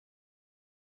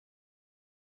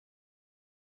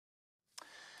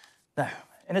Now,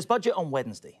 in his budget on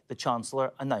Wednesday, the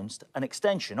Chancellor announced an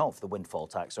extension of the windfall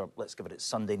tax, or let's give it its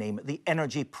Sunday name, the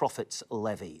Energy Profits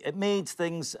Levy. It made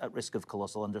things, at risk of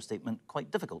colossal understatement,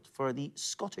 quite difficult for the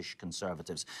Scottish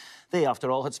Conservatives. They, after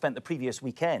all, had spent the previous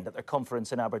weekend at their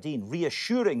conference in Aberdeen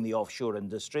reassuring the offshore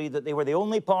industry that they were the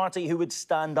only party who would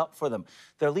stand up for them.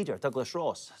 Their leader, Douglas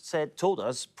Ross, told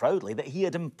us proudly that he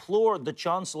had implored the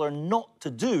Chancellor not to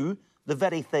do the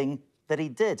very thing that he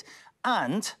did.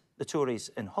 And the Tories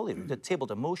in Holyrood had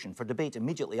tabled a motion for debate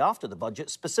immediately after the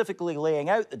budget, specifically laying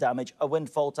out the damage a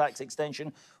windfall tax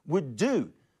extension would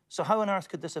do. So how on earth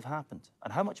could this have happened?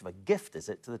 And how much of a gift is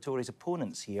it to the Tories'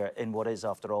 opponents here in what is,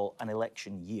 after all, an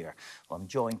election year? Well, I'm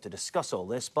joined to discuss all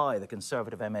this by the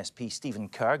Conservative MSP Stephen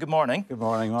Kerr. Good morning. Good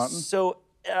morning, Martin. So,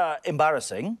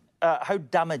 embarrassing. How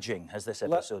damaging has this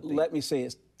episode been? Let me say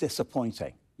it's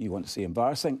disappointing. You want to say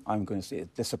embarrassing, I'm going to say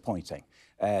it's disappointing.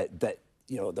 That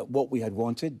what we had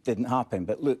wanted didn't happen.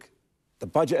 But look, the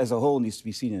budget as a whole needs to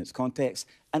be seen in its context,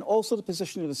 and also the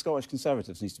position of the Scottish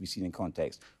Conservatives needs to be seen in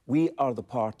context. We are the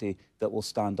party that will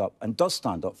stand up, and does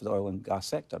stand up, for the oil and gas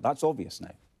sector. That's obvious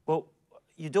now. Well,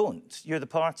 you don't. You're the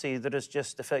party that has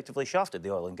just effectively shafted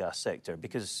the oil and gas sector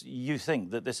because you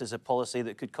think that this is a policy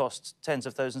that could cost tens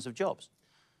of thousands of jobs.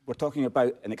 We're talking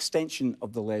about an extension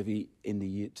of the levy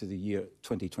to the year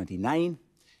 2029.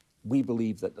 We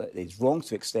believe that it is wrong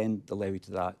to extend the levy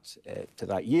to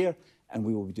that year, and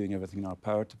we will be doing everything in our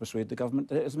power to persuade the government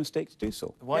that it is a mistake to do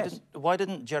so. Why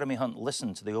didn't Jeremy Hunt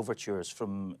listen to the overtures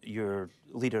from your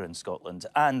leader in Scotland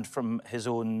and from his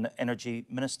own energy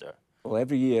minister? Well,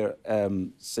 every year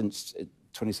since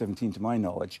 2017, to my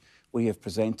knowledge, we have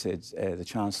presented the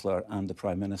Chancellor and the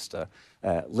Prime Minister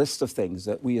lists of things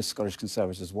that we as Scottish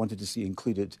Conservatives wanted to see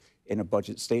included in a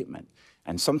budget statement.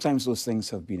 And sometimes those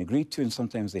things have been agreed to and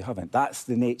sometimes they haven't. That's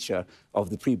the nature of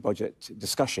the pre-budget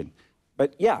discussion.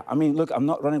 But yeah, I mean, look, I'm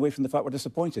not running away from the fact we're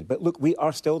disappointed. But look, we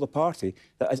are still the party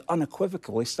that is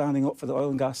unequivocally standing up for the oil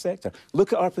and gas sector.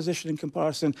 Look at our position in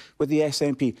comparison with the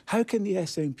SNP. How can the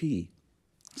SNP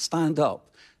stand up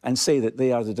and say that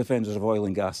they are the defenders of oil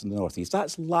and gas in the North East?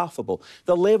 That's laughable.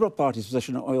 The Labour Party's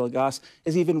position on oil and gas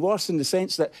is even worse in the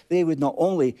sense that they would not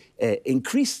only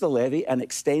increase the levy and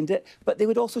extend it, but they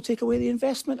would also take away the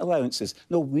investment allowances.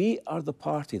 No, we are the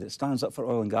party that stands up for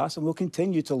oil and gas, and we'll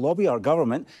continue to lobby our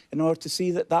government in order to see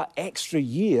that that extra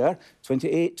year,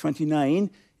 28,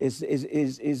 29,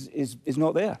 is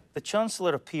not there. The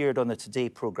Chancellor appeared on the Today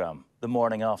programme the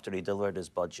morning after he delivered his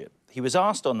budget. He was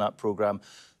asked on that programme,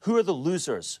 who are the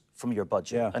losers from your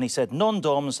budget? Yeah. And he said,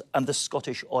 non-DOMs and the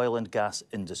Scottish oil and gas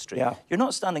industry. Yeah. You're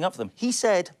not standing up for them. He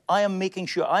said, I am making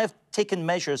sure, I have taken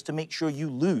measures to make sure you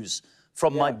lose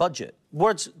from my budget.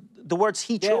 The words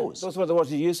he chose. Those were the words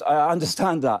he used. I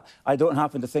understand that. I don't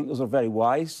happen to think those are very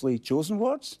wisely chosen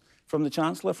words from the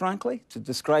Chancellor, frankly. To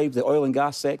describe the oil and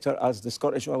gas sector as the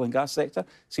Scottish oil and gas sector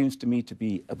seems to me to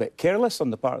be a bit careless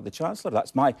on the part of the Chancellor.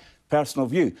 That's my personal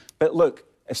view. But look,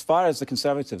 as far as the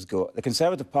Conservatives go, the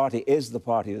Conservative Party is the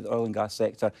party that the oil and gas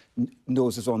sector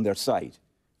knows is on their side.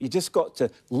 You just got to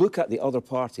look at the other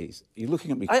parties. You're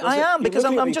looking at me. I am, because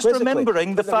I'm just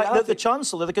remembering the fact that the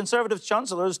Chancellor, the Conservative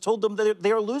Chancellor, has told them that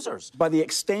they are losers. By the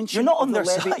extension, you're not on their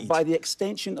side. By the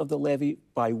extension of the levy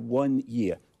by 1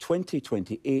 year,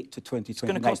 2028 to 2029. It's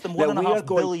going to cost them £1.5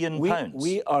 billion.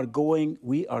 We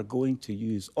are going to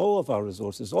use all of our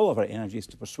resources, all of our energies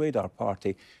to persuade our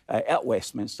party at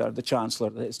Westminster, the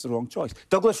Chancellor, that it's the wrong choice.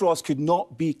 Douglas Ross could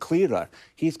not be clearer.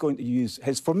 He's going to use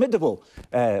his formidable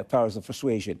powers of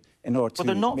persuasion in order to. But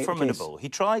they're not formidable. He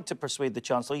tried to persuade the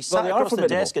Chancellor. He sat across the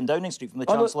desk in Downing Street from the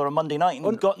Chancellor on Monday night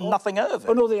and got nothing out of it.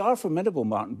 Oh, no, they are formidable,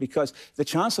 Martin, because the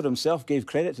Chancellor himself gave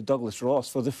credit to Douglas Ross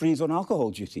for the freeze on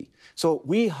alcohol duty. So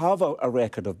we have a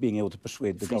record of being able to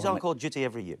persuade the government. Freeze alcohol duty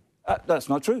every year. That's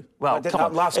not true. Well, that didn't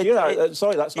happen last year.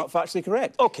 Sorry, that's not factually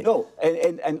correct. OK. No,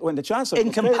 and when the Chancellor...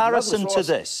 In comparison to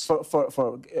this...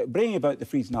 For bringing about the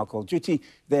freeze and alcohol duty,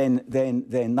 then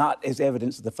that is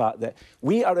evidence of the fact that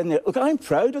we are in there. Look, I'm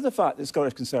proud of the fact that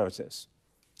Scottish Conservatives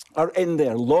are in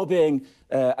there lobbying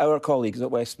our colleagues at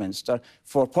Westminster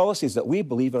for policies that we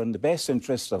believe are in the best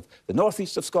interests of the North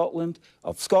East of Scotland,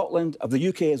 of the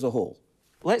UK as a whole.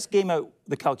 Let's game out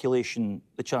the calculation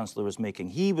the Chancellor was making.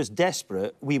 He was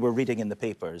desperate, we were reading in the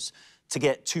papers, to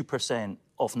get 2%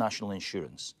 off national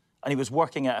insurance. And he was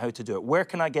working out how to do it. Where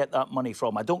can I get that money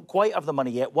from? I don't quite have the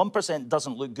money yet. 1%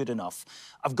 doesn't look good enough.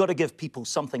 I've got to give people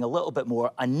something a little bit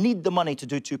more. I need the money to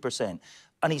do 2%.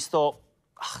 And he's thought,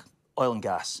 oil and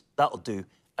gas, that'll do.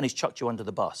 And he's chucked you under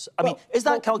the bus. I mean, is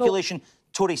that calculation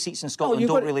Tory seats in Scotland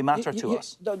don't really matter to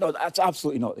us. No, that's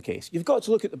absolutely not the case. You've got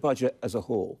to look at the budget as a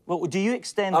whole. Well, do you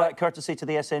extend that courtesy to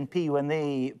the SNP when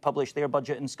they publish their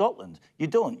budget in Scotland? You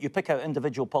don't. You pick out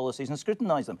individual policies and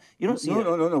scrutinise them. You don't see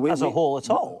it as a whole at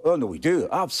all. Oh, no, we do.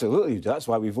 Absolutely. That's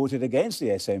why we voted against the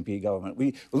SNP government.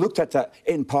 We looked at that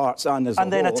in parts and as a whole.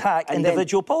 And then attack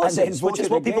individual policies, which is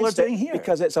what people are doing here.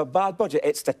 Because it's a bad budget.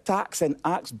 It's the tax and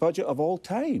acts budget of all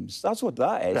times. That's what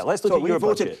that is. Right, let's look at your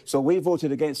budget. So we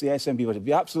voted against the SNP budget. To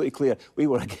be absolutely clear, we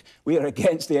are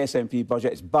against the SNP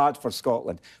budget. It's bad for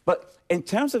Scotland. But in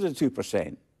terms of the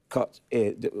 2% cut,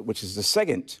 which is the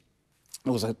second,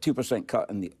 there was a 2% cut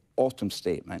in the autumn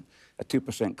statement, a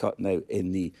 2% cut now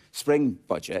in the spring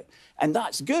budget. And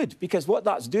that's good, because what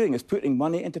that's doing is putting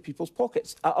money into people's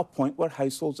pockets at a point where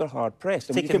households are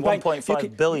hard-pressed. Taking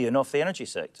 1.5 billion off the energy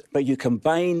sector. But you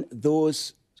combine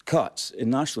those cuts in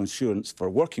national insurance for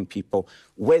working people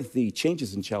with the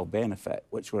changes in child benefit,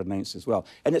 which were announced as well.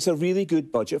 And it's a really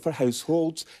good budget for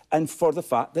households and for the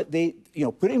fact that they,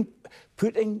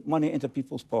 putting money into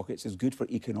people's pockets is good for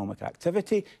economic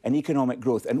activity and economic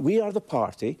growth. And we are the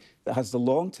party that has the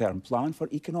long-term plan for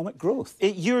economic growth.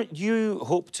 You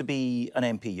hope to be an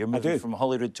MP. You're moving from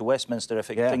Holyrood to Westminster if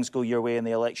things go your way in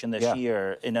the election this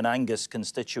year in an Angus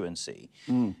constituency.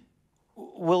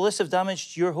 Will this have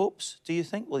damaged your hopes, do you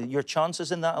think? Will your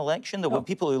chances in that election? There were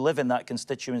people who live in that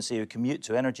constituency who commute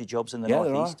to energy jobs in the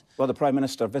North East. Well, the Prime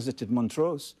Minister visited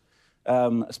Montrose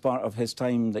as part of his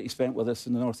time that he spent with us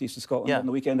in the North East of Scotland on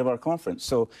the weekend of our conference.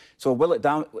 So will it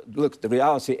damage? Look, the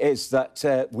reality is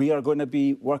that we are going to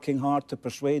be working hard to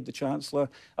persuade the Chancellor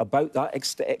about that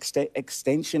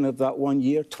extension of that 1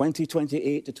 year,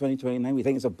 2028 to 2029. We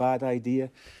think it's a bad idea.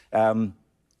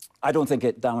 I don't think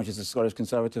it damages the Scottish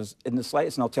Conservatives in the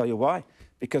slightest, and I'll tell you why.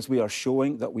 Because we are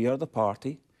showing that we are the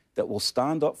party that will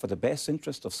stand up for the best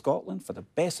interest of Scotland, for the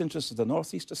best interest of the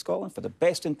North East of Scotland, for the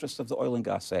best interest of the oil and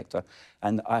gas sector.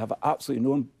 And I have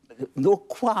absolutely no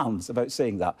qualms about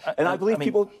saying that. And I believe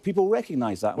people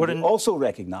recognise that. And we also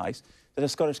recognise that the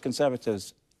Scottish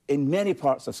Conservatives in many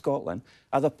parts of Scotland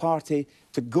are the party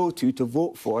to go to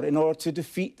vote for in order to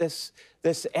defeat this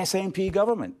SNP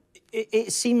government.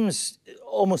 It seems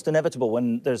almost inevitable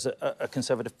when there's a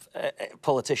Conservative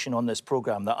politician on this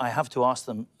programme that I have to ask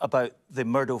them about the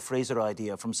Murdo Fraser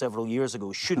idea from several years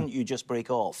ago. Shouldn't you just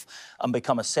break off and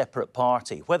become a separate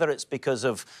party? Whether it's because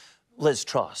of Liz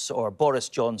Truss or Boris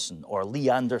Johnson or Lee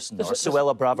Anderson or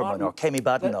Suella Braverman or Kemi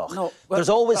Badenoch. There's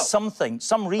always some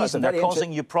reason they're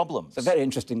causing you problems. It's a very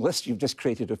interesting list you've just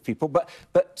created of people, but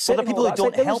the people who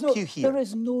don't help you here. There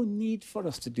is no need for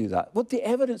us to do that. What the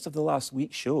evidence of the last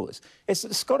week shows is that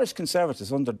the Scottish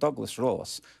Conservatives under Douglas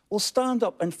Ross will stand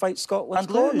up and fight Scotland's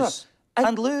corner.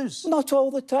 And lose. Not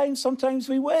all the time. Sometimes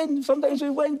we win. Sometimes we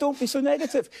win. Don't be so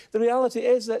negative. The reality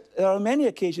is that there are many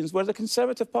occasions where the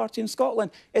Conservative Party in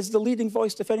Scotland is the leading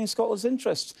voice defending Scotland's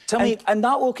interests. And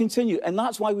that will continue. And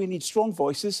that's why we need strong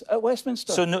voices at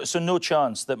Westminster. So no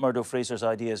chance that Murdo Fraser's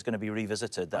idea is going to be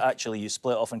revisited, that actually you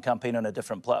split off and campaign on a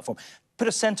different platform. Put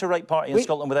a centre-right party in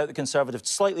Scotland without the Conservative,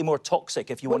 slightly more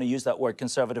toxic, if you want to use that word,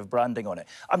 Conservative branding on it.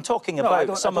 I'm talking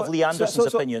about some of Lee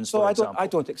Anderson's opinions, for example. I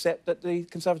don't accept that the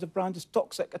Conservative brand is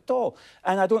toxic at all.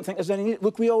 And I don't think there's any need.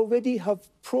 Look, we already have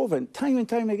proven time and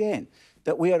time again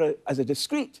that we are, as a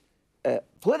discrete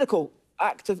political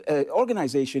active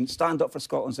organisation, stand up for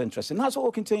Scotland's interests. And that's what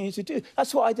we'll continue to do.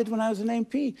 That's what I did when I was an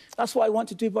MP. That's what I want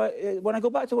to do when I go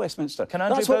back to Westminster.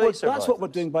 That's what we're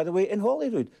doing, by the way, in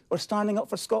Holyrood. We're standing up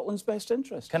for Scotland's best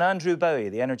interests. Can Andrew Bowie,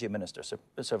 the Energy Minister,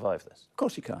 survive this? Of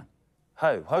course he can.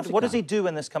 How? What does he do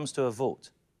when this comes to a vote?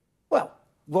 Well,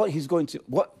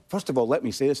 first of all, let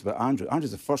me say this about Andrew.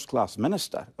 Andrew's a first-class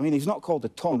minister. I mean, he's not called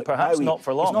Atomic Bowie. Perhaps not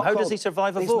for long. How does he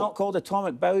survive a vote? He's not called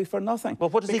Atomic Bowie for nothing. Well,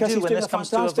 what does he do when this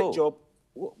comes to a vote? Job.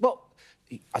 Well,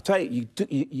 I tell you,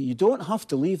 you don't have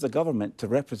to leave the government to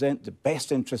represent the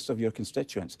best interests of your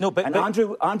constituents. No, but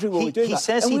Andrew will be doing that. He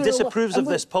says he disapproves of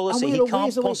this policy. He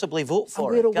can't possibly vote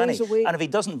for it, can he? And if he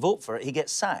doesn't vote for it, he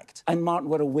gets sacked. And Martin,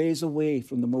 we're a ways away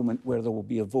from the moment where there will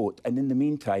be a vote. And in the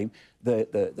meantime,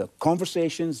 the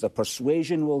conversations, the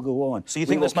persuasion will go on. So you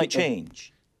think this might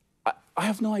change? I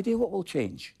have no idea what will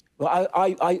change. Well,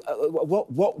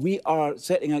 what we are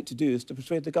setting out to do is to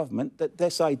persuade the government that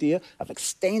this idea of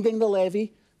extending the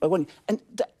levy by one... And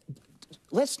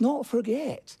let's not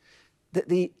forget that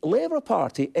the Labour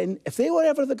Party, if they were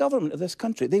ever the government of this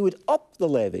country, they would up the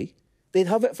levy. They'd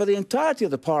have it for the entirety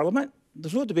of the Parliament,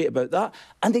 There's no debate about that.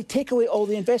 And they take away all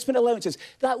the investment allowances.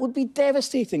 That would be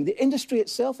devastating. The industry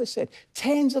itself has said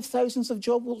tens of thousands of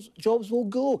jobs will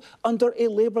go under a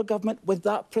Labour government with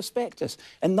that prospectus.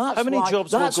 And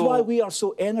that's why we are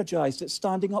so energised at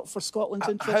standing up for Scotland's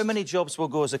interests. How many jobs will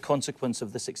go as a consequence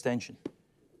of this extension?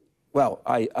 Well,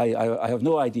 I have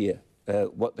no idea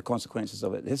what the consequences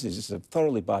of it is. This is a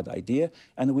thoroughly bad idea,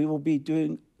 and we will be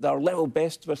doing our level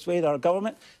best to persuade our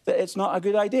government that it's not a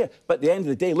good idea. But at the end of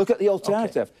the day, look at the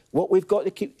alternative. Okay. What we've got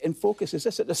to keep in focus is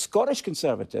this, that the Scottish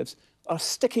Conservatives are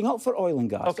sticking up for oil and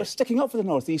gas. Okay. They're sticking up for the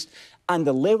North East. And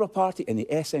the Labour Party and the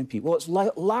SNP, well, it's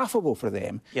laughable for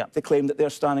them to claim that they're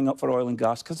standing up for oil and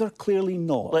gas, because they're clearly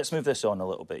not. Let's move this on a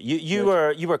little bit. You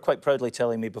were quite proudly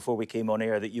telling me before we came on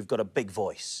air that you've got a big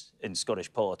voice in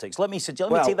Scottish politics. Let me take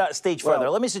that a stage further.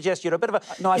 Let me suggest you're a bit of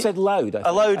a... No, I said loud.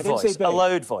 A loud voice. A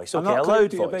loud voice. Okay, a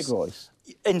loud voice. A big voice.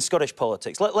 In Scottish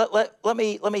politics. Let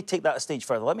me take that a stage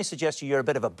further. Let me suggest you're a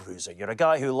bit of a bruiser. You're a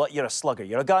guy you're a slugger.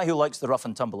 You're a guy who likes the rough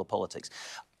and tumble of politics.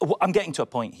 I'm getting to a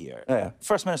point here. Yeah.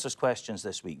 First Minister's questions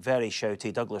this week, very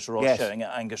shouty. Douglas Ross shouting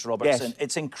at Angus Robertson. Yes.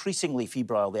 It's increasingly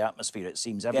febrile, the atmosphere, it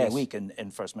seems, every week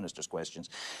in First Minister's questions.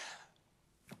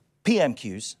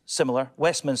 PMQs, similar.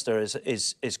 Westminster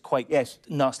is quite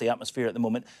nasty atmosphere at the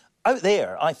moment. Out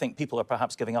there, I think people are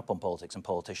perhaps giving up on politics and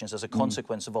politicians as a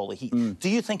consequence of all the heat. Do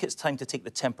you think it's time to take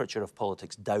the temperature of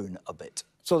politics down a bit?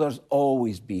 So there's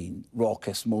always been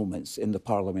raucous moments in the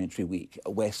parliamentary week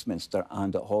at Westminster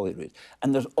and at Holyrood.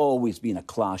 And there's always been a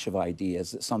clash of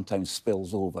ideas that sometimes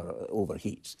spills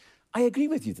overheats. I agree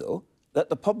with you, though, that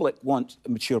the public want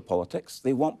mature politics.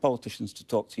 They want politicians to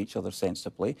talk to each other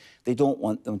sensibly. They don't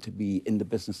want them to be in the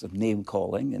business of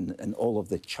name-calling and all of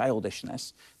the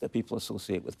childishness that people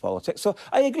associate with politics. So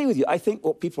I agree with you. I think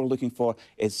what people are looking for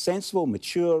is sensible,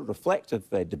 mature, reflective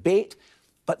debate,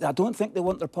 but I don't think they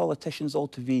want their politicians all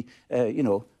to be,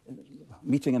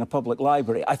 meeting in a public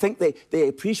library. I think they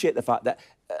appreciate the fact that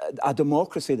a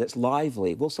democracy that's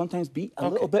lively will sometimes be a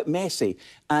little bit messy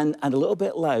and a little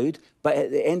bit loud, but at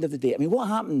the end of the day, I mean, what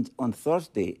happened on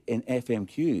Thursday in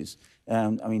FMQs,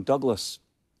 Douglas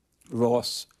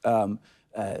Ross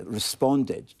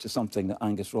responded to something that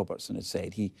Angus Robertson had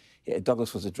said.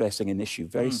 Douglas was addressing an issue,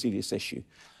 very serious issue,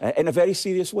 in a very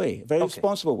serious way, a very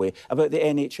responsible way, about the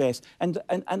NHS, and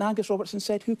Angus Robertson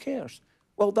said, who cares?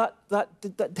 Well, that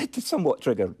did somewhat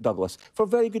trigger Douglas for a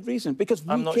very good reason, because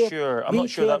I'm not sure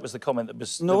that was the comment that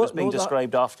was being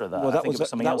described after that. Well, I think it was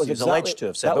something else he was alleged to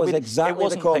have said. That was exactly it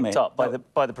wasn't the comment. picked up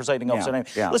by the presiding officer.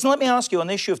 Listen, let me ask you on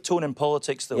the issue of tone in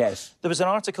politics, though. Yes. There was an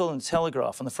article in the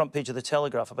Telegraph, on the front page of the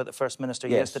Telegraph, about the First Minister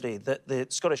yesterday that the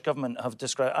Scottish Government have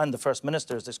described, and the First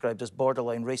Minister has described, as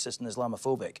borderline racist and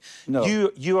Islamophobic.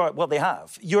 No. You are, well, they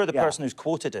have. You're the person who's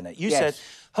quoted in it. You said,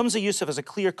 Humza Yousaf has a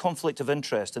clear conflict of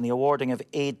interest in the awarding of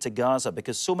aid to Gaza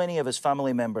because so many of his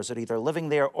family members are either living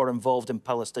there or involved in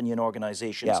Palestinian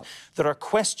organisations. There are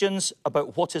questions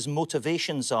about what his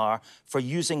motivations are for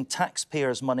using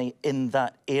taxpayers' money in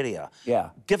that area.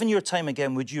 Given your time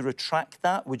again, would you retract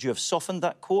that? Would you have softened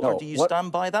that quote, or do you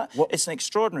stand by that? It's an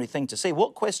extraordinary thing to say.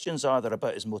 What questions are there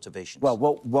about his motivations?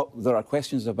 Well, there are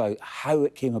questions about how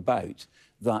it came about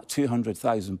that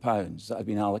 £200,000 that had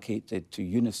been allocated to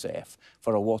UNICEF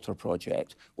for a water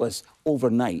project was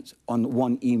overnight on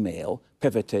one email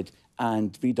pivoted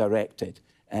and redirected.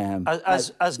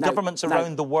 As governments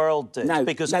around the world did,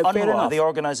 because UNRWA, the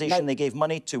organisation they gave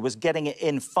money to, was getting it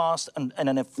in fast and in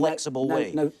an inflexible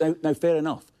way. Now, fair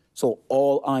enough. So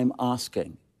all I'm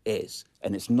asking is,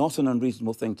 and it's not an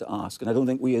unreasonable thing to ask, and I don't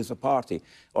think we as a party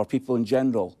or people in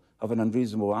general have an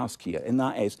unreasonable ask here, and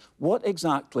that is, what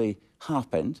exactly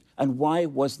happened and why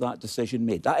was that decision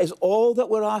made? That is all that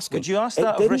we're asking. Would you ask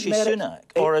that of Rishi Sunak?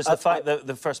 Or is the fact that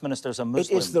the First Minister is a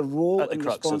Muslim? It is the role and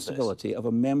responsibility of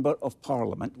a Member of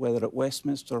Parliament, whether at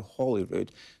Westminster or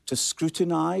Holyrood, to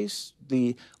scrutinise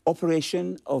the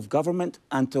operation of government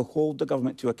and to hold the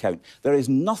government to account. There is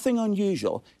nothing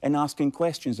unusual in asking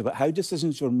questions about how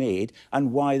decisions were made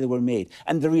and why they were made.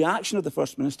 And the reaction of the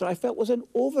First Minister, I felt, was an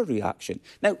overreaction.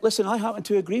 Now, listen, I happen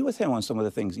to agree with him on some of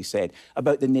the things he said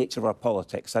about the nature of our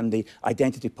politics and the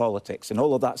identity politics and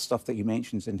all of that stuff that he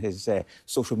mentions in his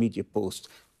social media posts.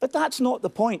 But that's not the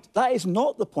point. That is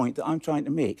not the point that I'm trying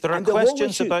to make. There are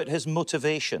questions about his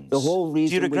motivations. The whole reason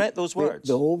Do you regret those words?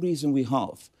 The whole reason we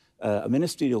have a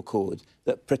ministerial code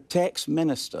that protects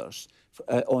ministers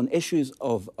on issues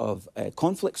of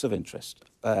conflicts of interest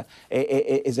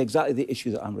is exactly the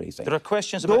issue that I'm raising. There are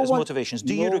questions about his motivations.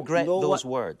 Do you regret those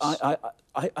words?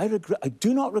 I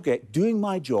do not regret doing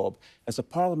my job as a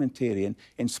parliamentarian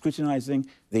in scrutinising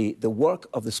the work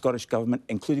of the Scottish Government,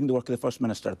 including the work of the First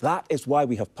Minister. That is why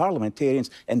we have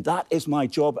parliamentarians, and that is my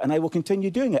job, and I will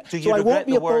continue doing it. Do you regret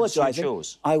the words you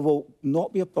chose? I will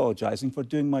not be apologising for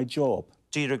doing my job.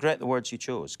 Do you regret the words you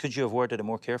chose? Could you have worded it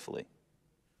more carefully?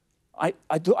 I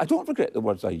don't regret the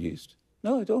words I used.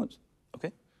 No, I don't.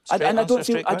 OK. And I don't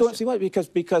see why,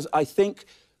 because I think,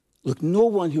 look, no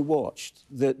one who watched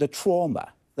the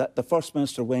trauma that the First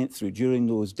Minister went through during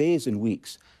those days and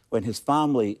weeks when his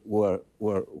family were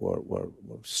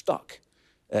stuck,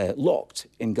 locked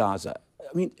in Gaza.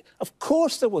 I mean, of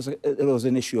course there was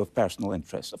an issue of personal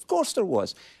interest. Of course there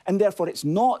was. And therefore it's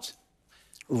not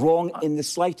wrong in the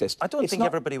slightest. I don't think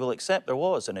everybody will accept there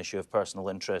was an issue of personal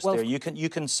interest there. You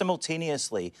can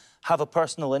simultaneously have a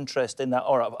personal interest in that,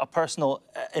 or a personal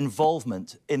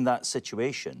involvement in that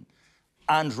situation,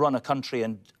 and run a country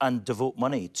and devote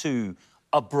money to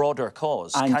a broader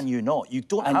cause. Can you not? You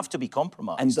don't have to be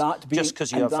compromised just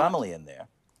because you have family in there.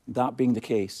 That being the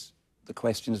case, the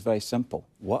question is very simple.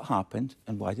 What happened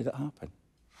and why did it happen?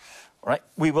 All right,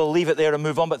 we will leave it there and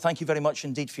move on, but thank you very much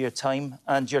indeed for your time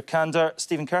and your candour.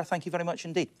 Stephen Kerr, thank you very much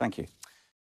indeed. Thank you.